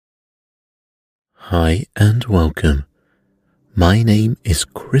Hi and welcome. My name is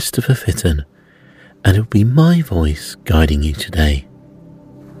Christopher Fitton, and it will be my voice guiding you today.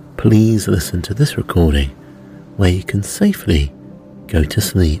 Please listen to this recording where you can safely go to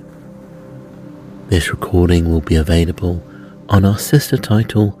sleep. This recording will be available on our sister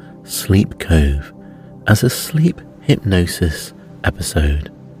title Sleep Cove as a sleep hypnosis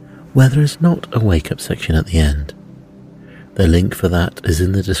episode where there is not a wake-up section at the end. The link for that is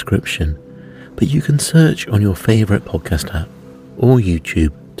in the description, but you can search on your favourite podcast app or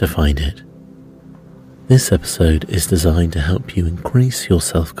YouTube to find it. This episode is designed to help you increase your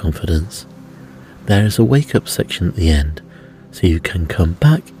self-confidence. There is a wake-up section at the end, so you can come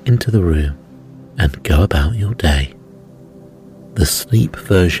back into the room and go about your day. The sleep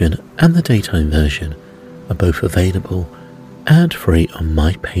version and the daytime version are both available ad-free on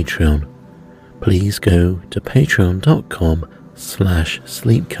my Patreon. Please go to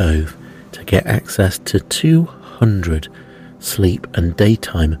patreon.com/sleepcove to get access to 200 sleep and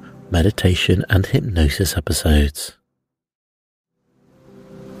daytime meditation and hypnosis episodes.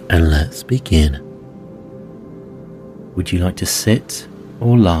 And let's begin. Would you like to sit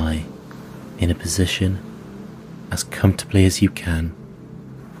or lie in a position as comfortably as you can?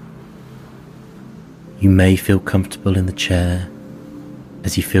 You may feel comfortable in the chair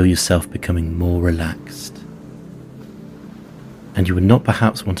as you feel yourself becoming more relaxed. And you would not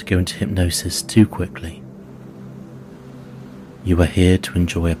perhaps want to go into hypnosis too quickly. You are here to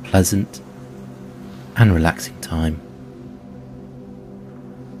enjoy a pleasant and relaxing time.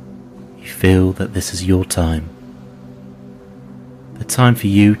 You feel that this is your time, the time for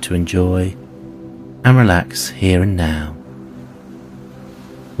you to enjoy and relax here and now,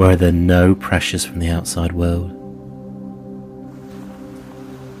 where there are no pressures from the outside world.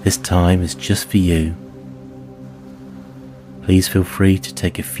 This time is just for you. Please feel free to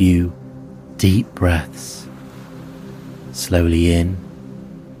take a few deep breaths, slowly in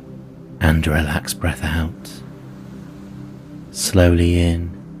and a relaxed breath out, slowly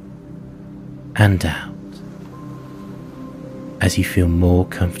in and out. As you feel more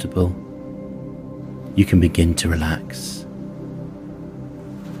comfortable, you can begin to relax.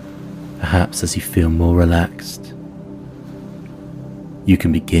 Perhaps as you feel more relaxed, you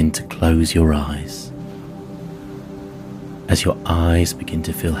can begin to close your eyes. As your eyes begin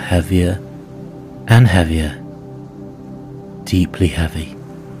to feel heavier and heavier, deeply heavy,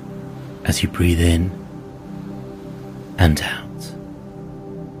 as you breathe in and out.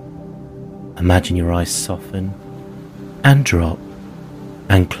 Imagine your eyes soften and drop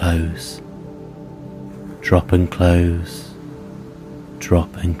and close. Drop and close,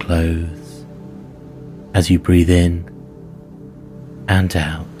 drop and close, as you breathe in and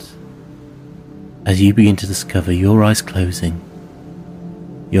out. As you begin to discover your eyes closing,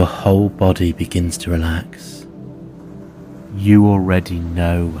 your whole body begins to relax. You already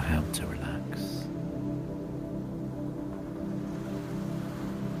know how to relax.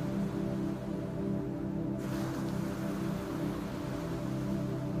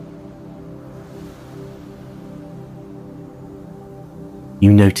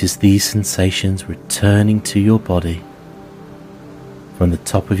 You notice these sensations returning to your body from the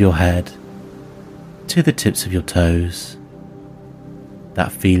top of your head to the tips of your toes.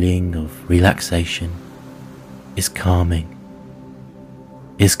 That feeling of relaxation is calming,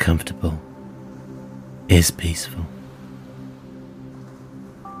 is comfortable, is peaceful.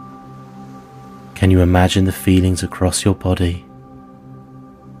 Can you imagine the feelings across your body?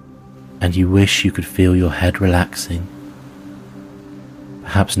 And you wish you could feel your head relaxing,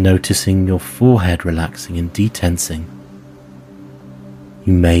 perhaps noticing your forehead relaxing and detensing.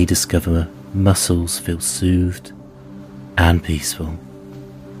 You may discover muscles feel soothed and peaceful.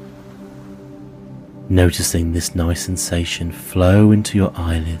 Noticing this nice sensation flow into your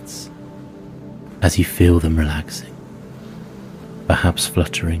eyelids as you feel them relaxing, perhaps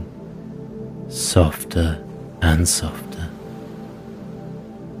fluttering softer and softer.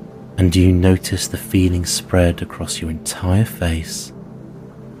 And do you notice the feeling spread across your entire face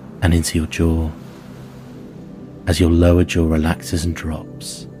and into your jaw as your lower jaw relaxes and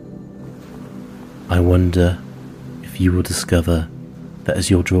drops? I wonder if you will discover that as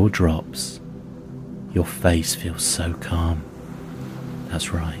your jaw drops, your face feels so calm.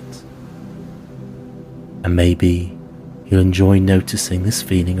 That's right. And maybe you'll enjoy noticing this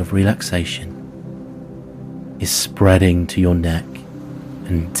feeling of relaxation is spreading to your neck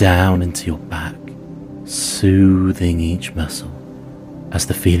and down into your back, soothing each muscle. As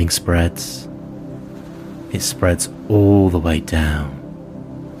the feeling spreads, it spreads all the way down,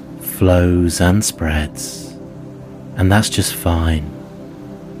 flows and spreads, and that's just fine.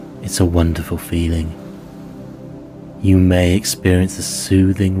 It's a wonderful feeling. You may experience a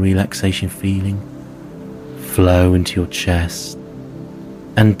soothing relaxation feeling flow into your chest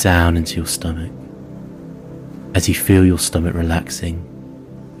and down into your stomach. As you feel your stomach relaxing,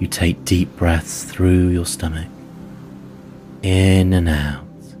 you take deep breaths through your stomach, in and out,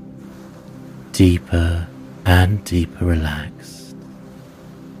 deeper and deeper relaxed.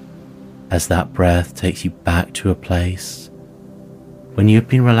 As that breath takes you back to a place when you've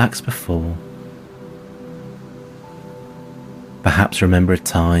been relaxed before, perhaps remember a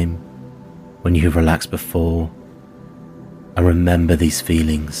time when you've relaxed before and remember these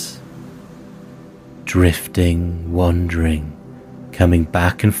feelings, drifting, wandering, coming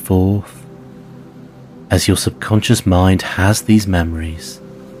back and forth as your subconscious mind has these memories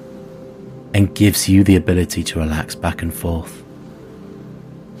and gives you the ability to relax back and forth.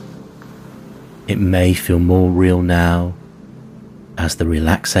 It may feel more real now as the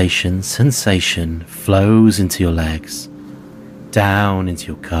relaxation sensation flows into your legs, down into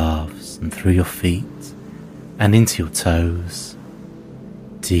your calves and through your feet and into your toes.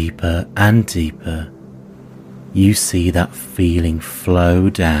 Deeper and deeper, you see that feeling flow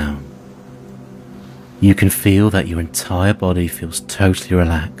down. You can feel that your entire body feels totally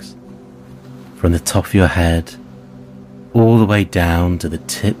relaxed, from the top of your head all the way down to the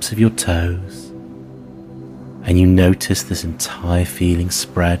tips of your toes, and you notice this entire feeling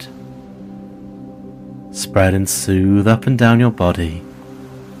spread and soothe up and down your body,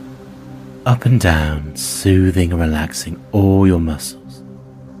 up and down, soothing and relaxing all your muscles.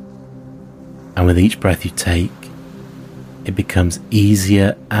 And with each breath you take, it becomes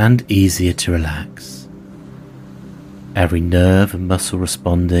easier and easier to relax. Every nerve and muscle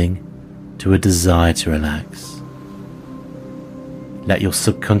responding to a desire to relax. Let your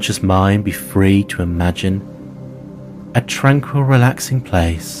subconscious mind be free to imagine a tranquil, relaxing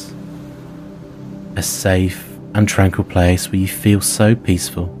place, a safe and tranquil place where you feel so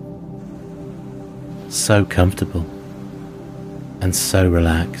peaceful, so comfortable, and so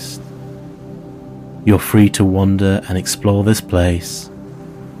relaxed. You're free to wander and explore this place.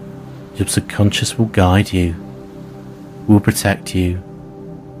 Your subconscious will guide you, will protect you,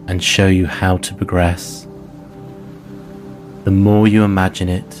 and show you how to progress. The more you imagine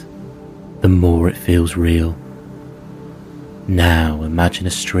it, the more it feels real. Now imagine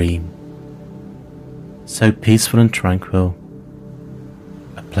a stream, so peaceful and tranquil,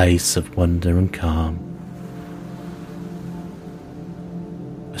 a place of wonder and calm.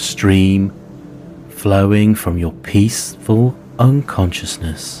 A stream flowing from your peaceful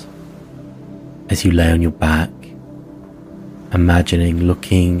unconsciousness as you lay on your back, imagining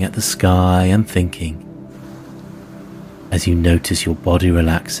looking at the sky and thinking, as you notice your body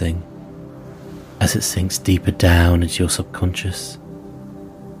relaxing as it sinks deeper down into your subconscious,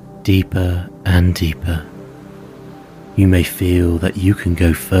 deeper and deeper. You may feel that you can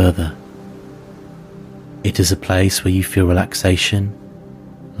go further. It is a place where you feel relaxation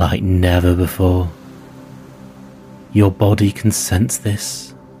like never before. Your body can sense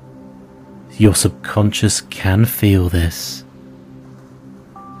this. Your subconscious can feel this,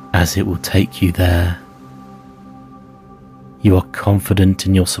 as it will take you there. You are confident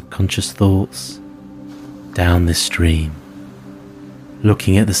in your subconscious thoughts down this stream.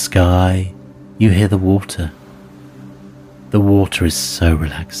 Looking at the sky, you hear the water. The water is so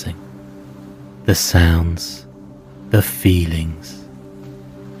relaxing. The sounds, the feelings,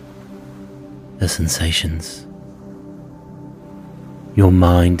 the sensations. Your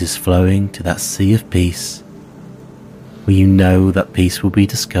mind is flowing to that sea of peace, where you know that peace will be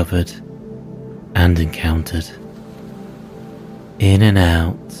discovered and encountered. In and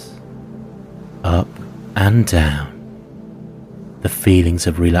out, up and down, the feelings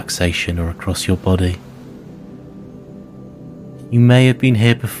of relaxation are across your body. You may have been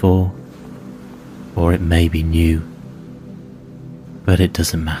here before, or it may be new, but it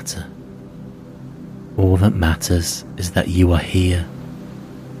doesn't matter. All that matters is that you are here.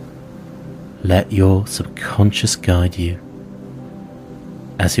 Let your subconscious guide you,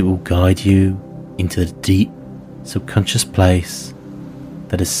 as it will guide you into the deep subconscious place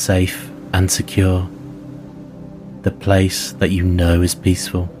that is safe and secure, the place that you know is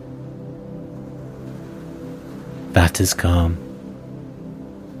peaceful, that is calm,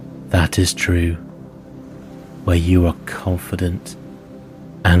 that is true, where you are confident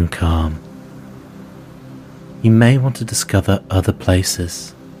and calm. You may want to discover other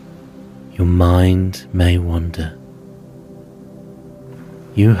places. Your mind may wander.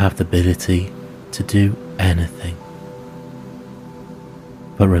 You have the ability to do anything.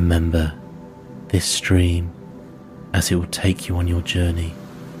 But remember this stream, as it will take you on your journey,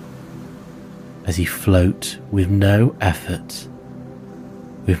 as you float with no effort,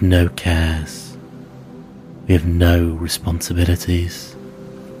 with no cares, with no responsibilities.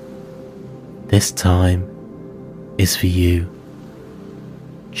 This time is for you,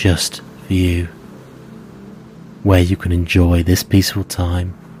 just for you, where you can enjoy this peaceful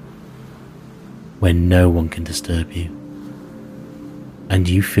time when no one can disturb you, and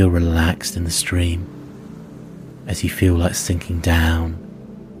you feel relaxed in the stream as you feel like sinking down,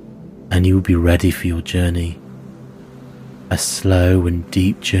 and you will be ready for your journey, a slow and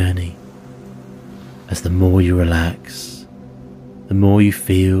deep journey. As the more you relax, the more you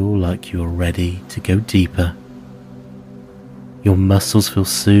feel like you are ready to go deeper. Your muscles feel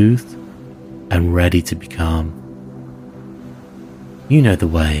soothed and ready to be calm. You know the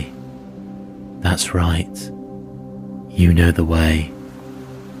way. That's right. You know the way.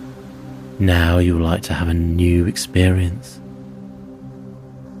 Now you would like to have a new experience.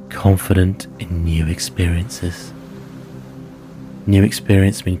 Confident in new experiences. New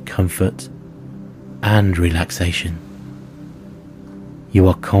experience means comfort and relaxation. You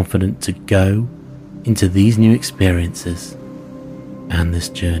are confident to go into these new experiences and this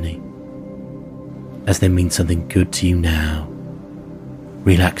journey as they mean something good to you now.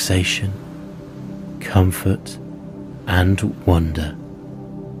 Relaxation, comfort and wonder.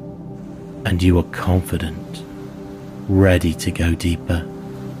 And you are confident, ready to go deeper.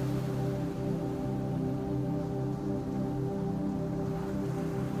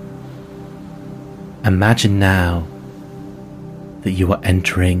 Imagine now that you are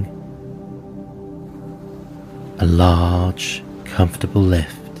entering a large, comfortable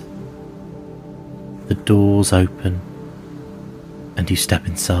lift. The doors open and you step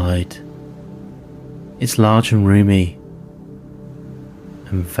inside. It's large and roomy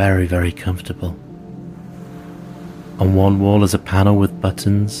and very, very comfortable. On one wall is a panel with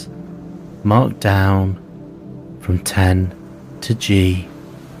buttons marked down from 10 to G.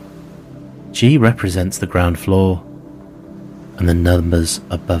 G represents the ground floor, and the numbers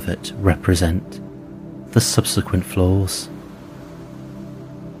above it represent the subsequent floors.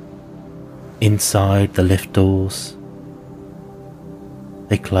 Inside the lift doors,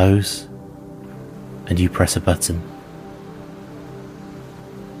 they close, and you press a button.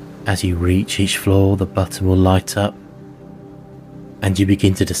 As you reach each floor, the button will light up, and you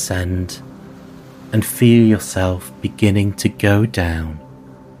begin to descend and feel yourself beginning to go down.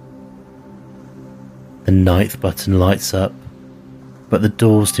 The 9th button lights up, but the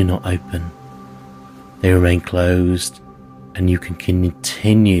doors do not open. They remain closed, and you can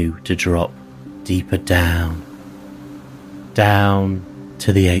continue to drop deeper down, down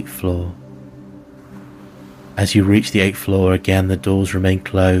to the 8th floor. As you reach the 8th floor again, the doors remain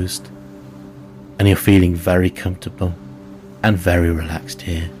closed, and you're feeling very comfortable and very relaxed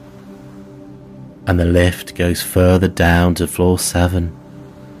here. And the lift goes further down to floor 7.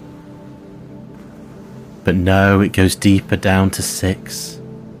 But no, it goes deeper down to 6.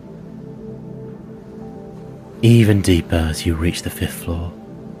 Even deeper as you reach the 5th floor,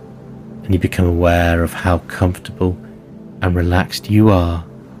 and you become aware of how comfortable and relaxed you are.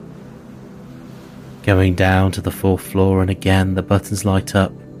 Going down to the 4th floor, and again the buttons light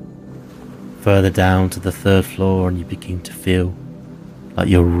up. Further down to the 3rd floor, and you begin to feel like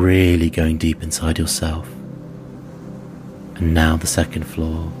you're really going deep inside yourself. And now the 2nd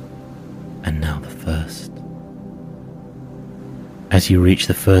floor, and now the 1st. As you reach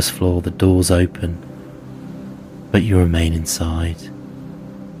the 1st floor, the doors open, but you remain inside,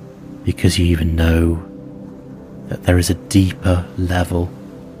 because you even know that there is a deeper level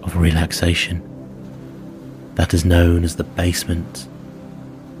of relaxation that is known as the basement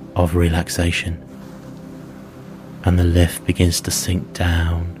of relaxation. And the lift begins to sink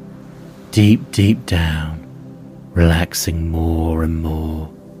down, deep, deep down, relaxing more and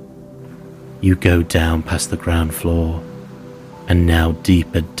more. You go down past the ground floor, and now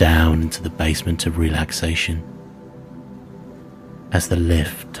deeper down into the basement of relaxation. As the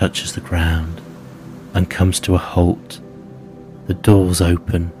lift touches the ground and comes to a halt, the doors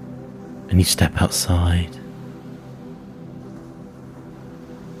open and you step outside.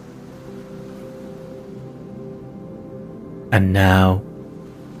 And now,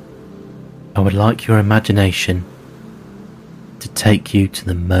 I would like your imagination to take you to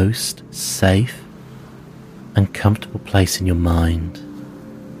the most safe and comfortable place in your mind.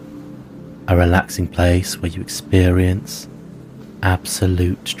 A relaxing place where you experience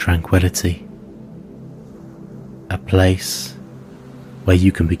absolute tranquility. A place where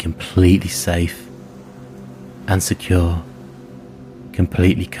you can be completely safe and secure,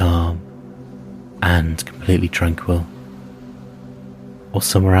 completely calm and completely tranquil. Or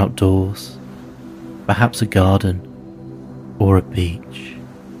somewhere outdoors perhaps a garden or a beach,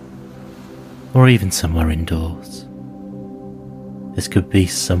 or even somewhere indoors. This could be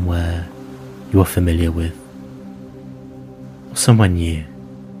somewhere you are familiar with, or somewhere new.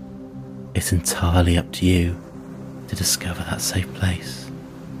 It's entirely up to you to discover that safe place.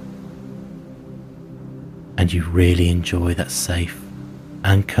 And you really enjoy that safe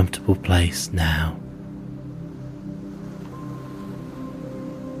and comfortable place now.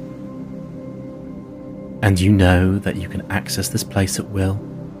 And you know that you can access this place at will.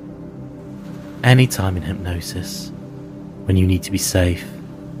 Anytime in hypnosis, when you need to be safe,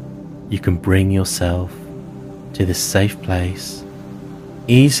 you can bring yourself to this safe place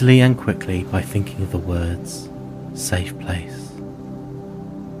easily and quickly by thinking of the words safe place.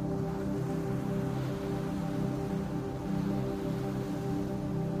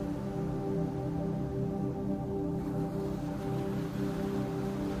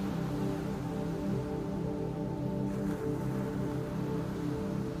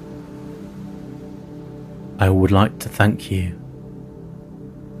 I would like to thank you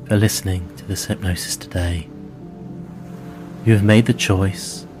for listening to this hypnosis today. You have made the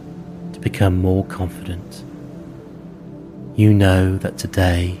choice to become more confident. You know that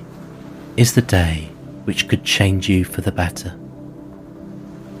today is the day which could change you for the better.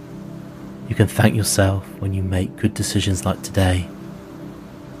 You can thank yourself when you make good decisions like today,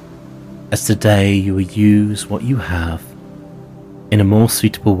 as today you will use what you have in a more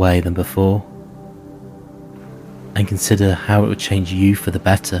suitable way than before, and consider how it would change you for the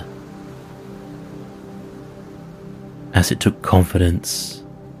better, as it took confidence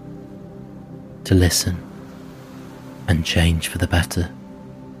to listen and change for the better.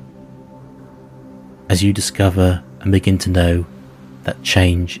 As you discover and begin to know that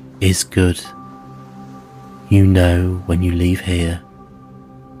change is good, you know when you leave here,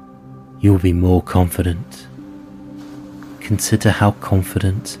 you will be more confident. Consider how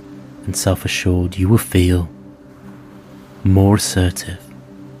confident and self-assured you will feel, more assertive,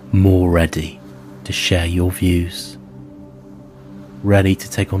 more ready to share your views, ready to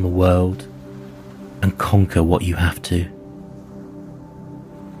take on the world and conquer what you have to.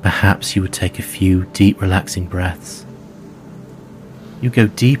 Perhaps you would take a few deep relaxing breaths. You go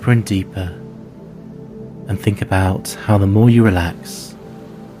deeper and deeper and think about how the more you relax,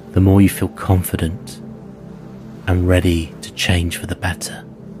 the more you feel confident and ready to change for the better.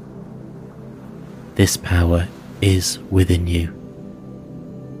 This power is within you.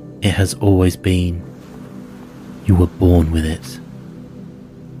 It has always been. You were born with it.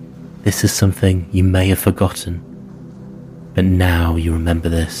 This is something you may have forgotten, but now you remember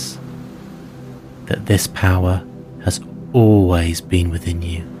this, that this power has always been within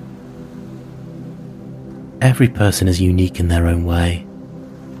you. Every person is unique in their own way,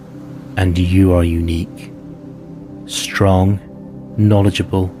 and you are unique, strong,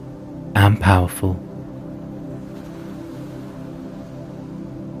 knowledgeable, and powerful.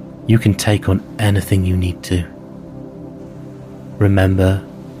 You can take on anything you need to. Remember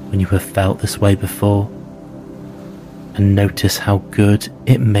when you have felt this way before, and notice how good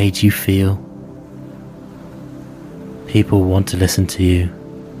it made you feel. People want to listen to you.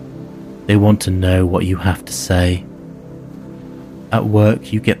 They want to know what you have to say. At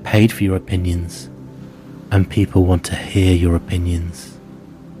work, you get paid for your opinions, and people want to hear your opinions.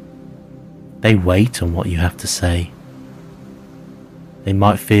 They wait on what you have to say. They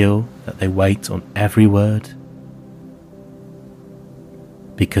might feel that they wait on every word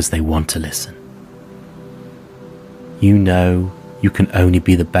because they want to listen. You know you can only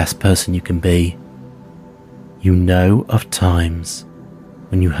be the best person you can be. You know of times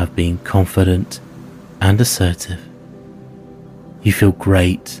when you have been confident and assertive. You feel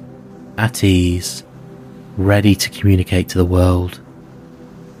great, at ease, ready to communicate to the world.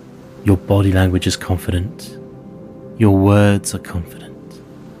 Your body language is confident. Your words are confident.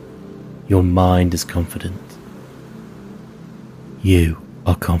 Your mind is confident. You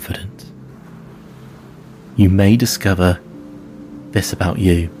are confident. You may discover this about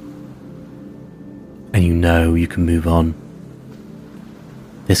you, and you know you can move on.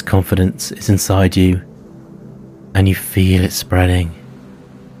 This confidence is inside you, and you feel it spreading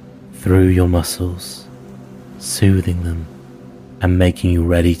through your muscles, soothing them and making you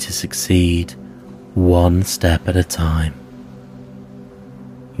ready to succeed one step at a time.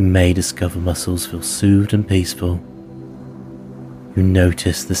 You may discover muscles feel soothed and peaceful. You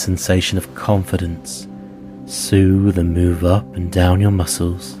notice the sensation of confidence soothe and move up and down your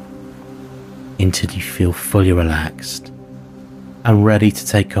muscles until you feel fully relaxed and ready to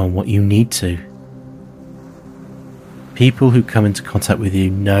take on what you need to. People who come into contact with you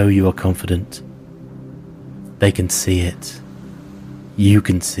know you are confident. They can see it. You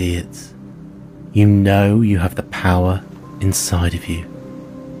can see it. You know you have the power inside of you.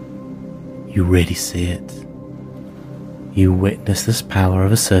 You really see it. You witness this power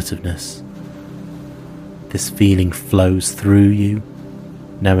of assertiveness. This feeling flows through you,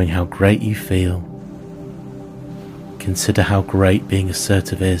 knowing how great you feel. Consider how great being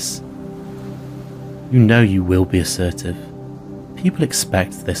assertive is. You know you will be assertive. People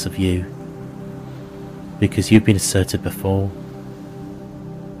expect this of you because you've been assertive before.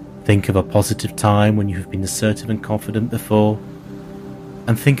 Think of a positive time when you have been assertive and confident before,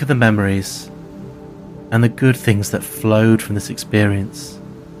 and think of the memories and the good things that flowed from this experience.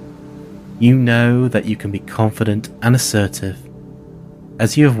 You know that you can be confident and assertive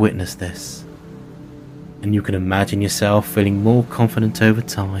as you have witnessed this, and you can imagine yourself feeling more confident over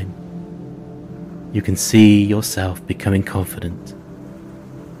time. You can see yourself becoming confident.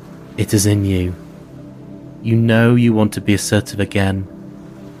 It is in you. You know you want to be assertive again,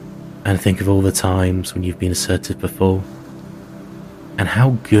 and think of all the times when you've been assertive before, and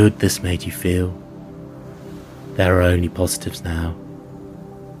how good this made you feel. There are only positives now.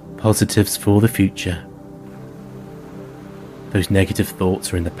 Positives for the future. Those negative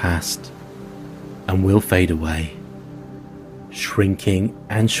thoughts are in the past and will fade away, shrinking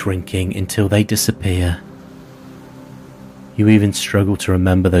and shrinking until they disappear. You even struggle to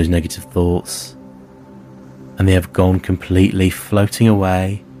remember those negative thoughts, and they have gone completely floating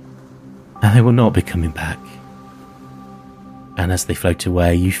away, and they will not be coming back. And as they float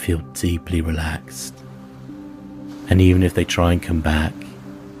away, you feel deeply relaxed. And even if they try and come back,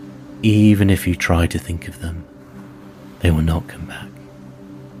 even if you try to think of them, they will not come back.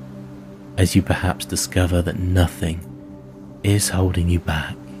 As you perhaps discover that nothing is holding you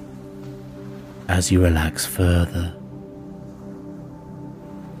back, as you relax further.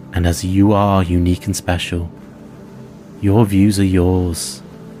 And as you are unique and special, your views are yours,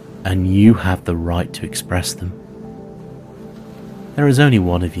 and you have the right to express them. There is only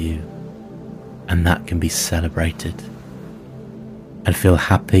one of you, and that can be celebrated. And feel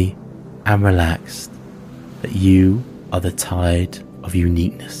happy and relaxed that you are the tide of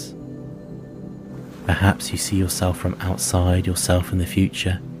uniqueness. Perhaps you see yourself from outside yourself in the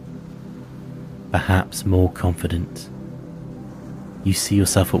future, perhaps more confident. You see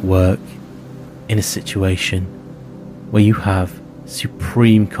yourself at work in a situation where you have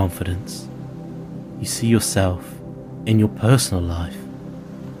supreme confidence. You see yourself in your personal life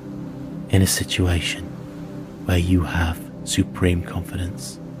in a situation where you have supreme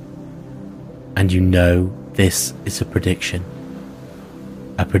confidence. And you know this is a prediction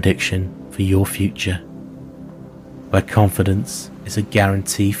for your future, where confidence is a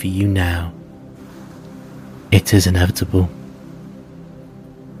guarantee for you now. It is inevitable.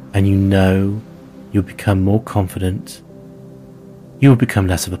 And you know you'll become more confident. You will become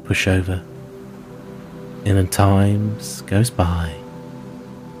less of a pushover. And as time goes by,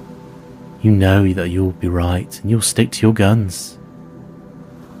 you know that you'll be right and you'll stick to your guns.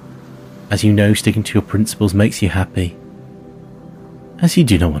 As you know, sticking to your principles makes you happy, as you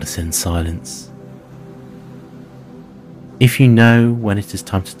do not want to sit in silence. If you know when it is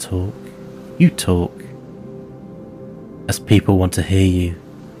time to talk, you talk, as people want to hear you.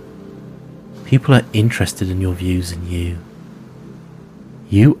 People are interested in your views and you.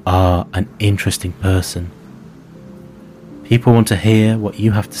 You are an interesting person. People want to hear what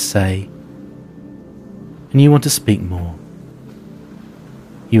you have to say, and you want to speak more.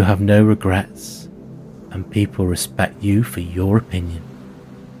 You have no regrets, and people respect you for your opinion.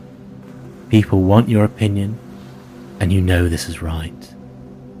 People want your opinion, and you know this is right.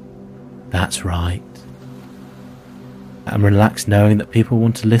 That's right. And relax knowing that people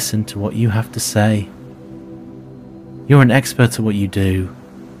want to listen to what you have to say. You're an expert at what you do,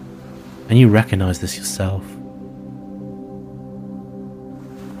 and you recognize this yourself.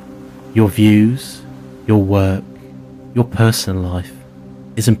 Your views, your work, your personal life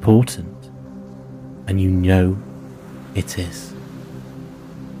is important, and you know it is.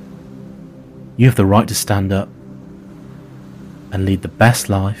 You have the right to stand up and lead the best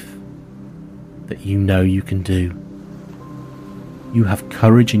life that you know you can do. You have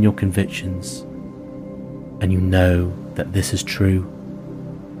courage in your convictions, and you know that this is true.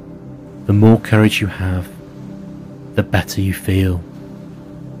 The more courage you have, the better you feel.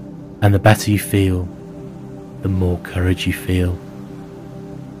 And the better you feel, the more courage you feel.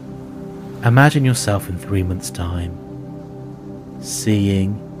 Imagine yourself in 3 months' time,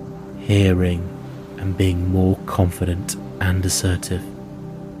 seeing, hearing, and being more confident and assertive.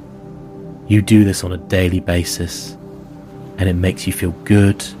 You do this on a daily basis, and it makes you feel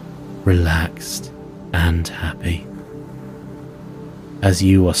good, relaxed, and happy. As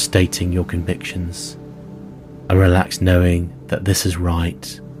you are stating your convictions, a relaxed knowing that this is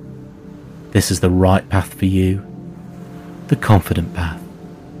right, this is the right path for you, the confident path,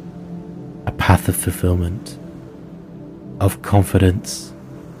 a path of fulfillment, of confidence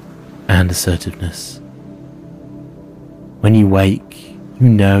and assertiveness. When you wake, you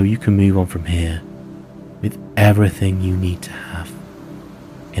know you can move on from here with everything you need to have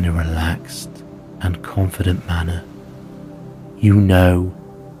in a relaxed and confident manner. You know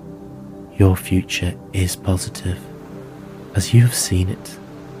your future is positive as you have seen it,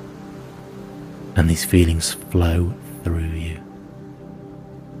 and these feelings flow through you.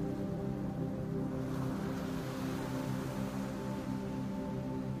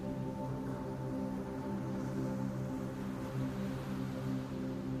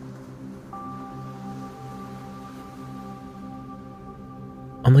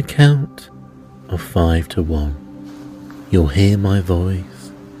 On the count of 5 to 1, you'll hear my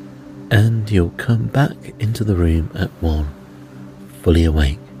voice and you'll come back into the room at 1, fully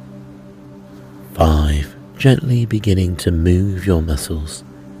awake. 5, gently beginning to move your muscles,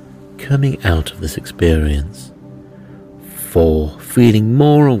 coming out of this experience. 4, feeling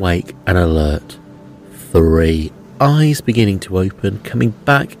more awake and alert. 3, eyes beginning to open, coming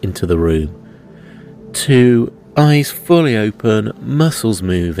back into the room. 2, eyes fully open, muscles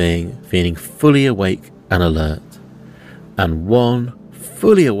moving, feeling fully awake and alert. And 1,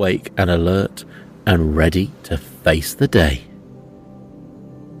 fully awake and alert and ready to face the day.